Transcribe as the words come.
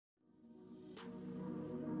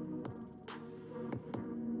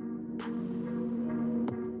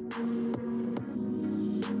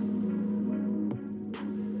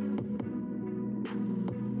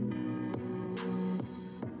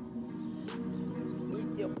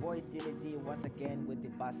Your boy Dilly D once again with the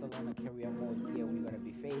Barcelona career mode here. We're going to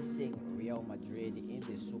be facing Real Madrid in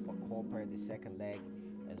the Supercopa, the second leg,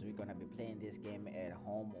 as we're going to be playing this game at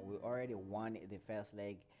home. We already won the first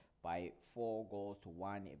leg by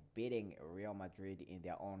 4-1, beating Real Madrid in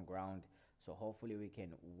their own ground. So hopefully we can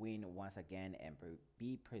win once again and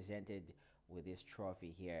be presented with this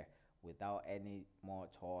trophy here without any more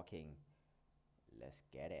talking. Let's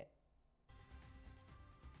get it.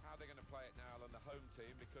 How they're going to play it now on the home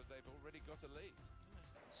team because they've already got a lead.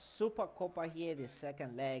 Supercopa here, the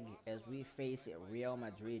second leg as we face Real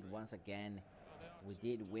Madrid once again. We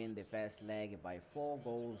did win the first leg by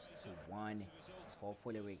 4-1.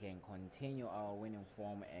 Hopefully we can continue our winning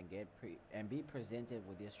form and be presented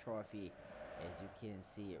with this trophy, as you can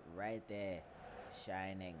see right there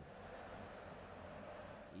shining.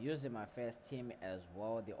 Using my first team as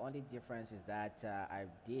well. The only difference is that I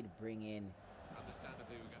did bring in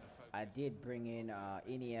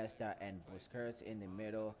Iniesta and Busquets in the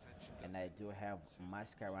middle, and I do have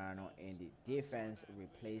Mascherano in the defense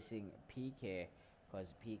replacing PK, because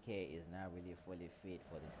PK is not really fully fit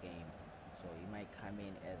for this game, so he might come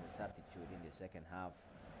in as a substitute in the second half,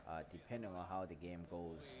 depending on how the game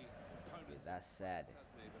goes. With that said,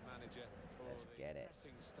 let's get it.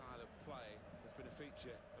 Style of play has been a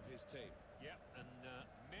feature of his team. Yeah, and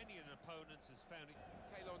many an opponent has found it.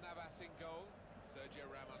 Keylor Navas in goal. Sergio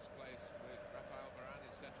Ramos plays with Rafael Varane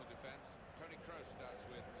in central defence. Toni Kroos starts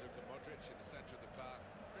with Luka Modric in the centre of the park.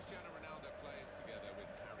 Cristiano Ronaldo plays together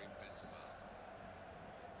with Karim Benzema.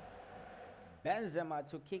 Benzema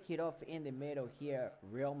to kick it off in the middle here.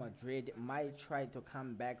 Real Madrid might try to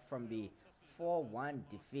come back from the 4-1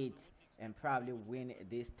 defeat and probably win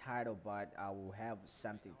this title, but I will have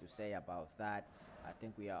something to say about that. I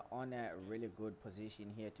think we are on a really good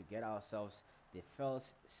position here to get ourselves the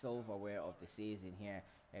first silverware of the season here.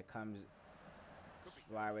 Here comes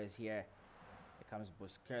Suarez here. Here comes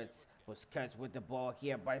Busquets. Busquets with the ball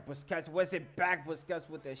here, but Busquets was it back. Busquets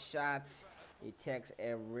with the shot. He takes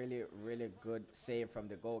a really good save from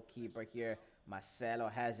the goalkeeper here. Marcelo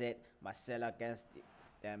has it. Marcelo against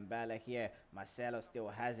Dembele here. Marcelo still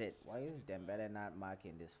has it. Why is Dembele not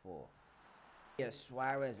marking this for? Here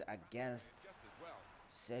Suarez against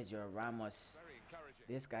Sergio Ramos.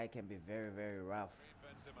 This guy can be very rough.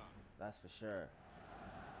 That's for sure.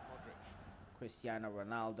 Cristiano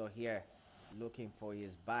Ronaldo here looking for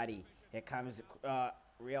his body. Here comes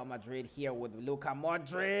Real Madrid here with Luka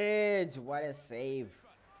Modric. What a save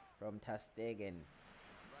from ter Stegen.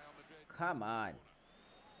 Come on.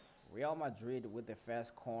 Real Madrid with the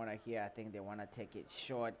first corner here. I think they want to take it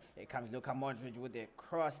short. Here comes Luka Modric with the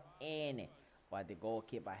cross in, but the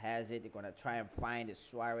goalkeeper has it. They're going to try and find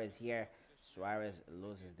Suarez here. Suarez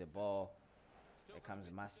loses the ball. Here comes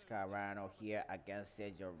Mascherano here against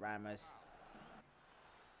Sergio Ramos.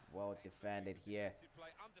 Well defended here.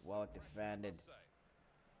 Well defended.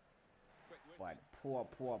 But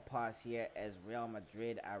poor pass here as Real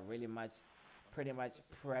Madrid are pretty much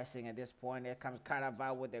pressing at this point. Here comes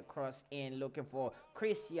Carvajal with the cross in, looking for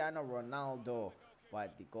Cristiano Ronaldo,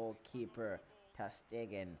 but the goalkeeper ter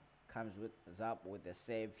Stegen comes up with the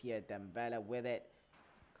save here. Dembele with it.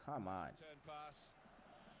 Come on.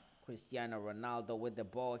 Cristiano Ronaldo with the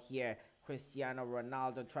ball here. Cristiano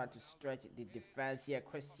Ronaldo tried to stretch the defense here.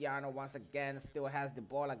 Cristiano once again still has the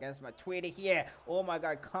ball against Matuidi here. Oh my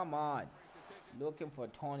God, come on. Looking for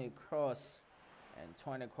Toni Kroos. And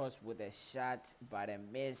Toni Kroos with a shot, but a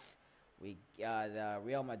miss. We got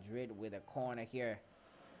Real Madrid with a corner here.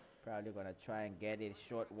 Probably gonna try and get it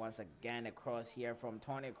short once again. Across here from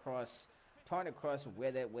Toni Kroos. Toni Kroos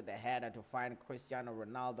with it with the header to find Cristiano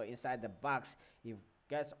Ronaldo inside the box. He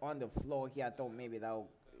gets on the floor here. I thought maybe that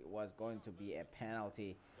was going to be a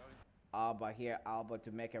penalty. Alba here. Alba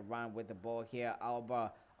to make a run with the ball here.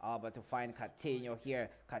 Alba to find Coutinho here.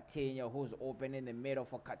 Coutinho who's open in the middle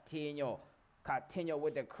for Coutinho. Coutinho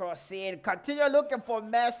with the cross in. Coutinho looking for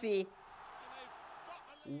Messi.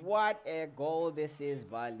 What a goal this is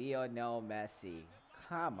by Lionel Messi.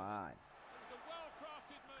 Come on.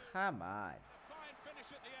 Come on.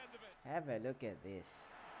 Have a look at this.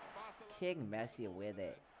 King Messi with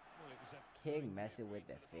it. King Messi with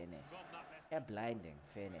the finish. A blinding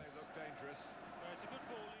finish.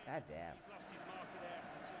 God damn.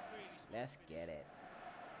 Let's get it.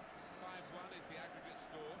 5-1 is the aggregate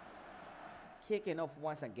score. Kicking off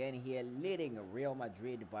once again here, leading Real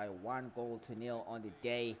Madrid by 1-0 on the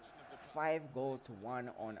day. 5-1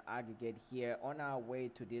 on aggregate here. On our way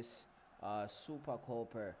to this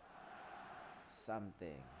Supercopa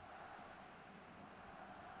something.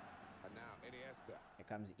 And now Iniesta. Here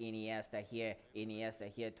comes Iniesta here.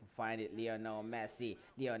 Iniesta here to find it. Lionel Messi.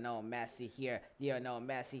 Lionel Messi here. Lionel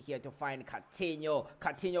Messi here to find Coutinho.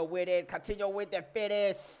 Coutinho with it. Coutinho with the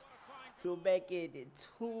finish to make it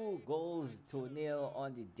 2-0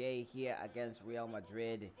 on the day here against Real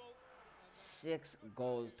Madrid.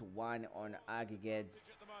 6-1 on aggregate.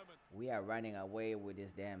 We are running away with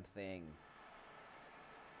this damn thing.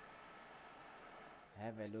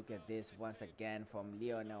 Have a look at this once again from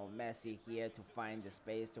Lionel Messi here to find the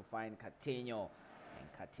space to find Coutinho. And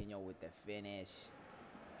Coutinho with the finish.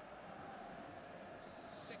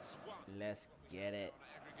 6-1. Let's get it.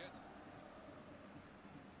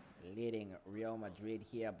 Leading Real Madrid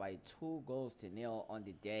here by 2-0 on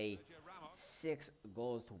the day.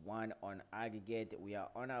 6-1 on aggregate. We are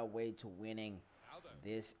on our way to winning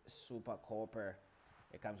this Supercopa.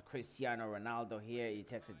 Here comes Cristiano Ronaldo here. He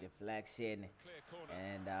takes a deflection.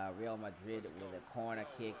 And Real Madrid with a corner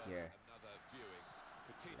kick here.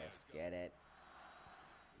 Let's get it.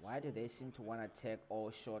 Why do they seem to want to take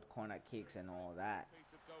all short corner kicks and all that?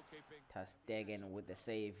 Ter Stegen with the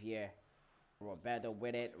save here. Roberto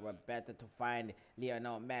with it. Roberto to find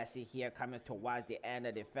Lionel Messi here coming towards the end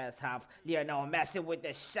of the first half. Lionel Messi with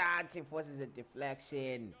the shot. He forces a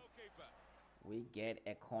deflection. We get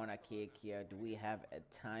a corner kick here. Do we have a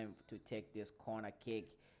time to take this corner kick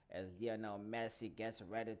as Lionel Messi gets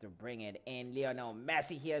ready to bring it in? Lionel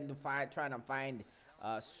Messi here to trying to find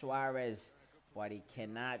Suarez, but he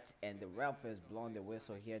cannot. And the ref has blown the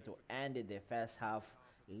whistle here to end the first half,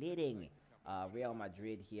 leading Real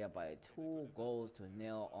Madrid here by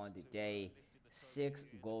 2-0 on the day.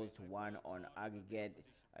 6-1 on aggregate.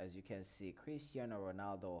 As you can see, Cristiano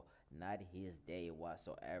Ronaldo, not his day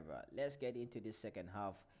whatsoever. Let's get into the second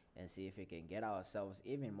half and see if we can get ourselves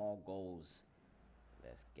even more goals.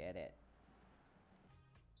 Let's get it.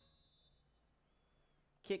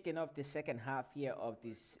 Kicking off the second half here of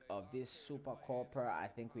this Supercopa. I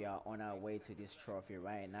think we are on our way to this trophy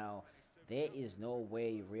right now. There is no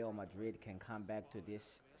way Real Madrid can come back to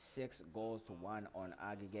this 6-1 on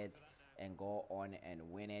aggregate and go on and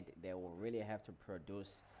win it. They will really have to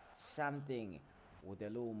produce something with a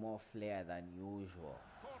little more flair than usual.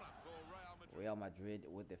 Real Madrid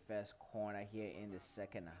with the first corner here in the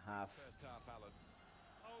second half.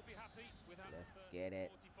 Let's get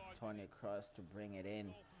it. Toni Kroos to bring it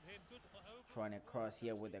in. Toni Kroos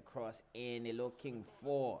here with the cross in, looking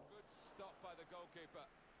for.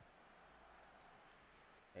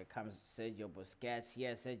 Here comes Sergio Busquets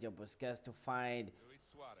here. Sergio Busquets to find.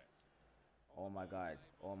 Oh my God.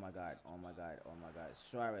 Oh my God. Oh my God. Oh my God.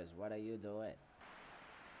 Suarez, what are you doing?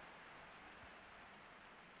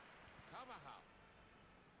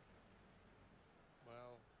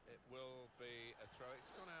 Well, it will be a throw.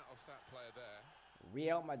 It's gone out of that player there.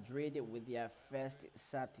 Real Madrid with their first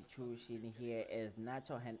substitution here as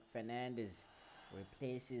Nacho Fernandez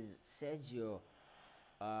replaces Sergio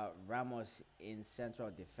Ramos in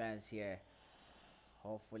central defense here.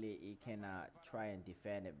 Hopefully he can try and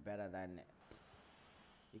defend it better than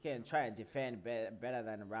better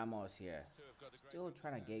than Ramos here. Still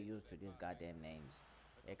trying to get used to these goddamn names.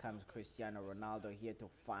 Here comes Cristiano Ronaldo here to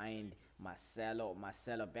find Marcelo.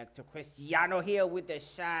 Marcelo back to Cristiano here with the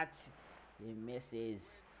shot. He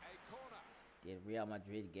misses. Did Real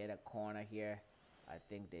Madrid get a corner here? I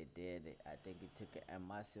think they did. I think it took a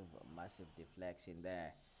massive deflection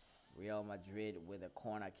there. Real Madrid with a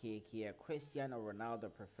corner kick here. Cristiano Ronaldo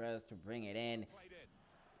prefers to bring it in.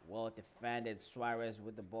 Well defended. Suarez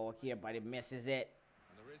with the ball here, but he misses it.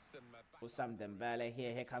 Usam Dembele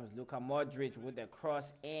here. Here comes Luka Modric with the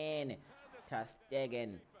cross in. Ter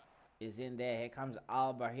Stegen is in there. Here comes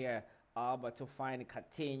Alba here. Alba to find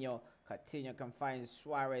Coutinho. Coutinho can find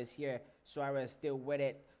Suarez here. Suarez still with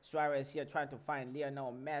it. Suarez here trying to find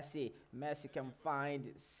Lionel Messi. Messi can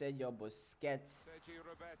find Sergio Busquets.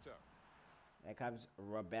 Here comes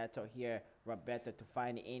Roberto here. Roberto to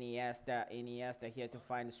find Iniesta. Iniesta here to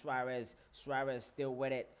find Suarez. Suarez still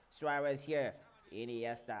with it. Suarez here.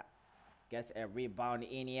 Iniesta gets a rebound.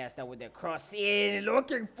 Iniesta with the cross in.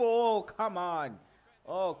 Looking for. Come on.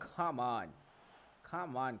 Oh, come on.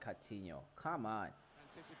 Come on, Coutinho. Come on.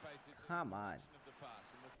 Come on.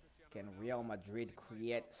 Can Real Madrid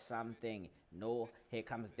create something? No. Here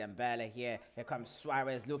comes Dembele here. Here comes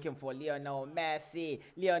Suarez looking for Lionel Messi.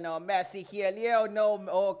 Lionel Messi here. Lionel.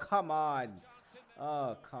 Oh, come on.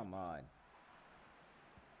 Oh, come on.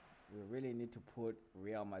 We really need to put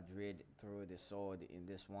Real Madrid through the sword in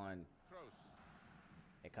this one.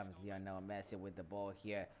 Here comes Lionel Messi with the ball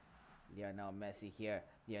here. Lionel Messi here.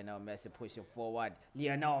 Lionel Messi pushing forward.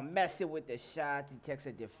 Lionel Messi with the shot. He takes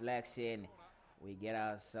a deflection. We get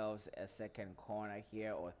ourselves a second corner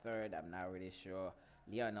here, or third. I'm not really sure.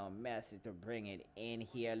 Lionel Messi to bring it in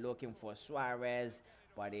here, looking for Suarez,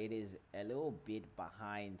 but it is a little bit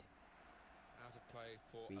behind. Out of play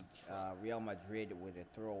for a throw. Real Madrid with a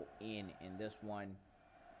throw in this one.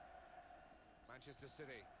 Manchester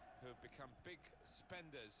City, who have become big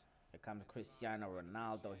spenders. Here comes Cristiano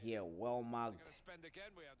Ronaldo here, well marked Spend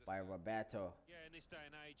again, we by Roberto. Yeah, in this day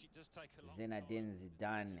and age, it does take a long Zinedine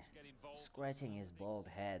Zidane to get involved. scratching his bald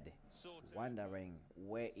head, wondering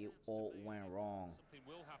where it all went wrong. Something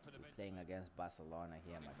will happen eventually. Playing against Barcelona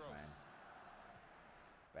here, my friend.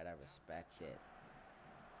 Better respect it.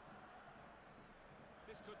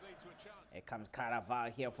 This could lead to a chance. Here comes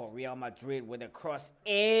Carvajal here for Real Madrid with a cross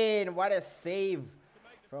in. What a save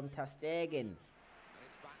from Ter Stegen.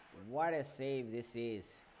 What a save this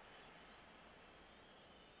is.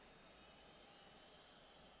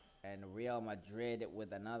 And Real Madrid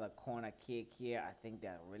with another corner kick here. I think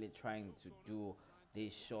they're really trying to do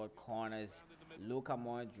these short corners. Luka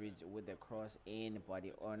Modric with the cross in, but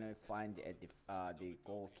he only finds the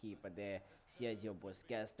goalkeeper there. Sergio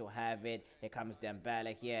Busquets to have it. Here comes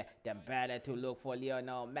Dembele here. Dembele to look for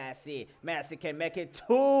Lionel Messi. Messi can make it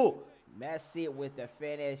 2. Messi with the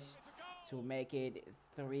finish to make it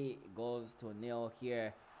 3-0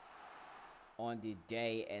 here on the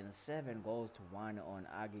day, and 7-1 on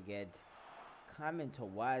aggregate. Coming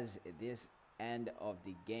towards this end of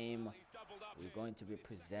the game, we're going to be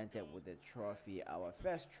presented with the trophy, our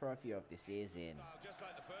first trophy of the season. Just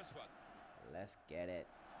like the first one. Let's get it.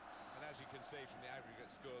 And as you can see from the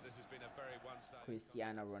aggregate score, this has been a very one-sided.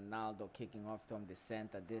 Cristiano Ronaldo kicking off from the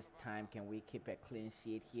center this time. Can we keep a clean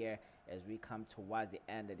sheet here as we come towards the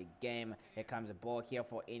end of the game? Here comes the ball here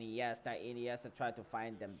for Iniesta. Iniesta tried to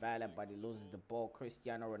find Dembele, but he loses the ball.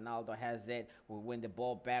 Cristiano Ronaldo has it. We win the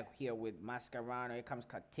ball back here with Mascherano. Here comes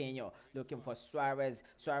Coutinho looking for Suarez.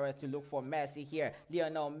 Suarez to look for Messi here.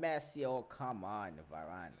 Lionel Messi. Oh, come on,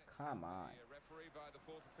 Varane. Come on. Referee by the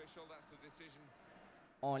fourth official. That's the decision.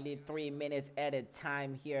 Only 3 minutes at a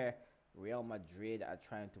time here. Real Madrid are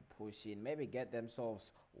trying to push in, maybe get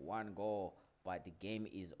themselves 1 goal, but the game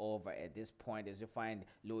is over at this point as you find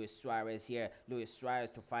Luis Suarez here. Luis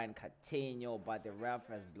Suarez to find Coutinho, but the ref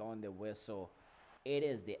has blown the whistle. It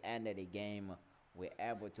is the end of the game. We're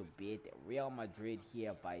able to beat Real Madrid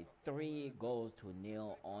here by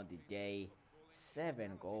 3-0 on the day.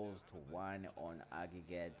 7-1 on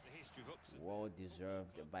aggregate. Well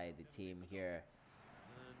deserved by the team here.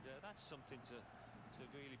 And that's something to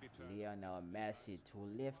really be proud of. Lionel Messi to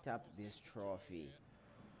lift up this trophy.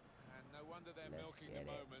 And no wonder they're milking the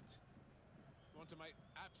moment. Want to make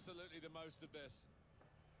absolutely the most of this.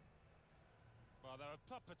 Well, they're a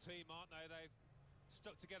proper team, aren't they? They've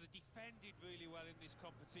stuck together, defended really well in this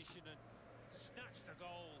competition and snatched the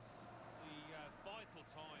goals, the vital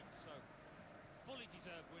times. So, fully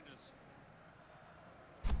deserved winners.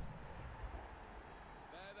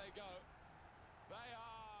 There they go. They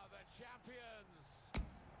are the champions.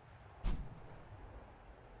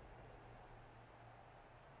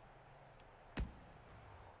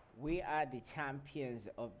 We are the champions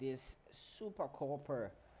of this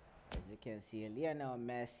Supercopa. As you can see, Lionel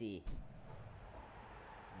Messi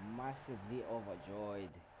massively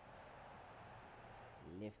overjoyed,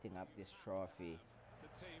 lifting up this trophy. The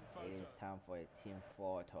team photo. It is time for a team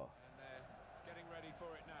photo. And they're getting ready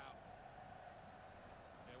for it now.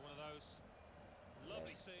 Yeah, one of those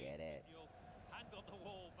lovely Let's scenes get it. you'll hang on the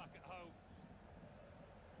wall back at home.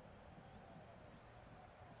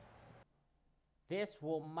 This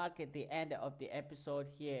will mark at the end of the episode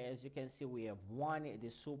here. As you can see, we have won the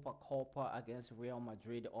Supercopa against Real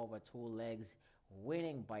Madrid over 2 legs,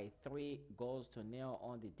 winning by 3-0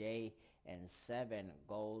 on the day and 7-1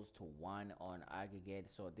 on aggregate.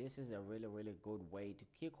 So this is a really good way to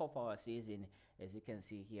kick off our season. As you can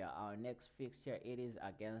see here, our next fixture, it is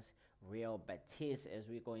against Real Betis as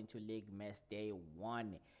we go into League Match Day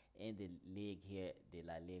 1 in the league here, the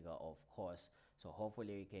La Liga, of course. So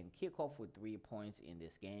hopefully we can kick off with 3 points in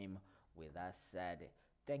this game. With that said,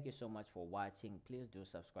 thank you so much for watching. Please do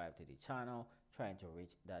subscribe to the channel. Trying to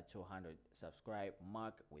reach that 200 subscribe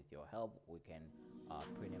mark. With your help, we can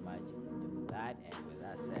pretty much do that. And with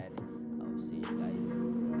that said, I'll see you guys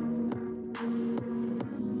next time.